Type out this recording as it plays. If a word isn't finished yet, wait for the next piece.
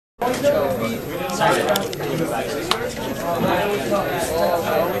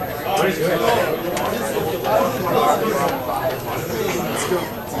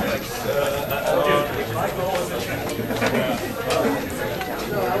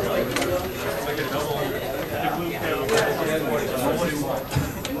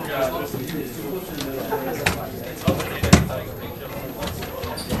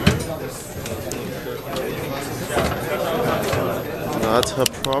Not a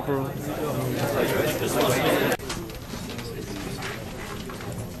problem.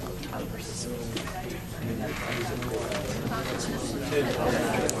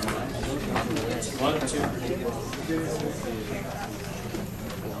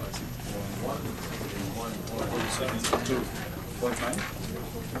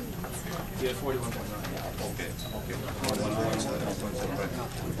 Yeah, 41.9. Okay.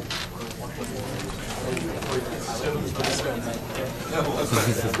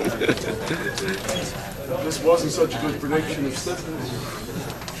 This wasn't such a good prediction of stiffness.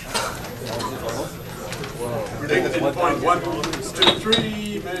 Predicted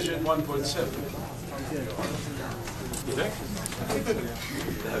 1.123, measured 1.7. You think?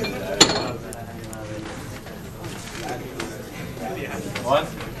 1,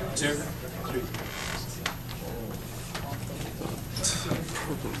 2, 3.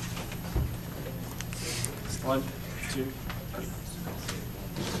 1, 2, 3.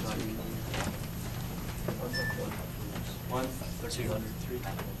 1, 2, 3.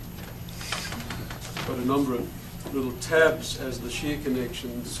 Got a number of little tabs as the shear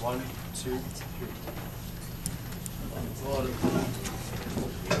connections. 1, 2, 3.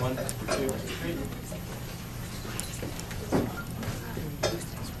 1, 2, 3.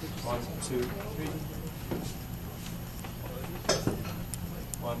 1, 2, 3.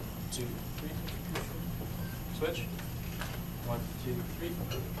 1, 2, 3. Switch. 1, 2, 3.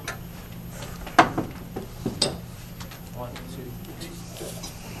 1, 2, 3.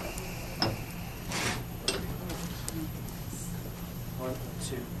 1,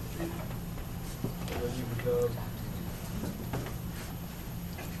 2, 3.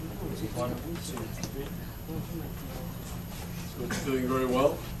 1, 2, 3. So it's doing very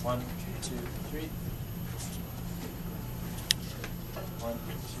well. 1, 2, 3. 1, 2,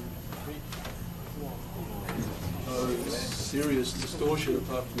 3. No serious distortion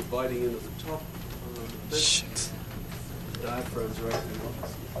apart from the biting in at the top. Shit. The diaphragms are acting up.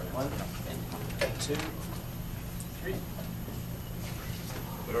 1, 2, 3.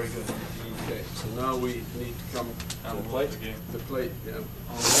 Very good. Okay, so now we need to come to the plate. The plate, yeah.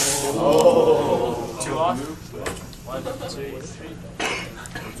 Oh. 2 off. 1, 2, 3.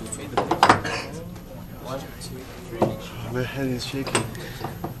 1, 2, 3. My hand is shaking.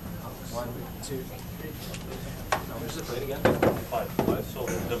 1, 2, 3. Now where's the plate again? 5. So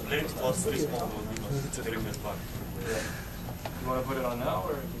the plate was very small, we must take it back. You want to put it on now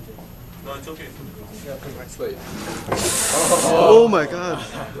or? No, it's okay. Plate. Oh my god.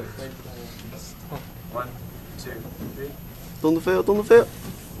 1, 2, 3. Don't fail, don't fail.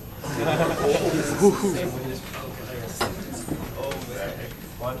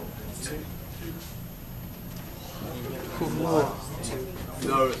 1, 2.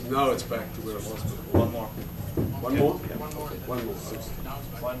 No, it's back to where it was before. One more. One more? Yeah. One more. One more.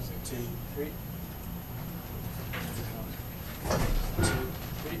 1, 2, 3. 1, 2,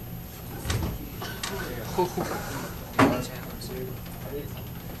 3. 1, 2, 3.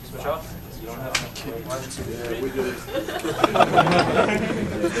 Switch off. You don't have to. 1, 2, 3. Yeah, we did it.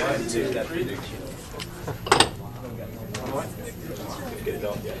 1, 2, 3. Get it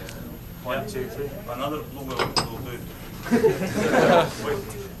out. 1, 2, 3. Another blue will do it. Wait.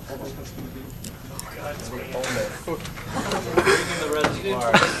 The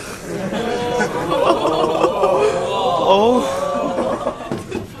reservoir. Oh.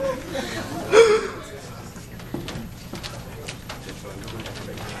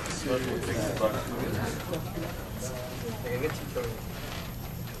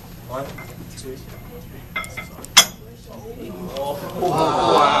 One, two, three. Oh,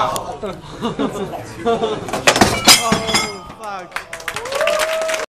 wow.